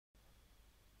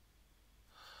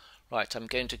Right, I'm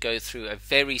going to go through a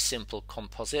very simple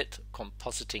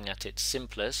compositing at its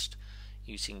simplest,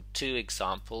 using two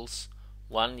examples,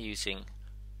 one using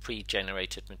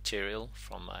pre-generated material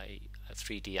from a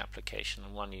 3D application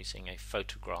and one using a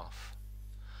photograph.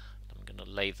 I'm going to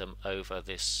lay them over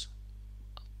this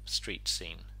street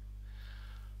scene.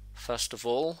 First of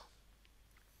all,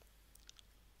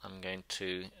 I'm going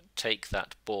to take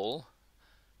that ball,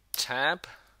 tab,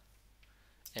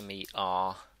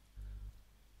 MER,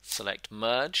 select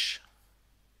merge,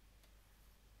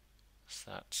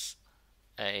 so that's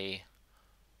A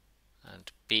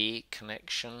and B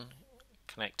connection,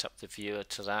 connect up the viewer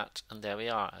to that, and there we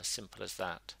are, as simple as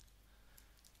that.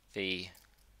 The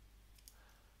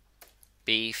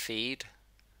B feed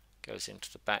goes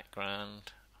into the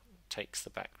background, takes the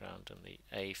background, and the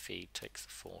A feed takes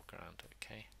the foreground.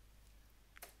 Okay.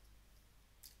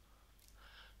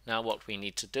 Now what we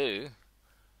need to do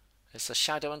is a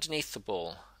shadow underneath the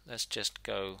ball. Let's just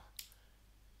go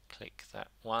click that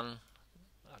one.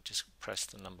 I'll just press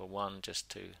the number 1 just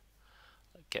to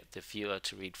get the viewer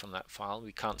to read from that file.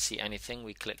 We can't see anything.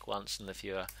 We click once and the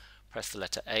viewer press the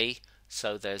letter A,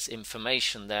 so there's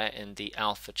information there in the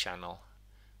alpha channel.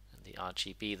 In the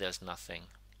RGB there's nothing.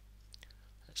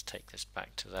 Let's take this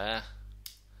back to there.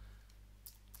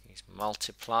 Use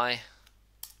multiply.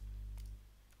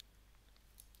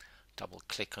 Double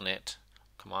click on it.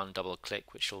 Command double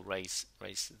click, which will raise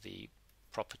the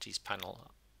properties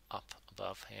panel up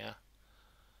above here.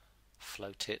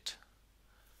 Float it.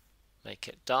 Make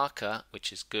it darker,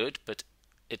 which is good, but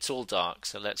it's all dark,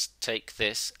 so let's take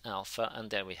this alpha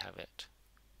and there we have it.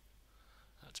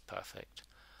 That's perfect.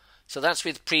 So that's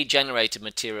with pre-generated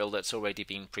material that's already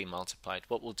been pre-multiplied.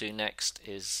 What we'll do next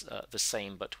is the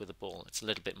same but with a ball. It's a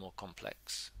little bit more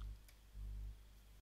complex.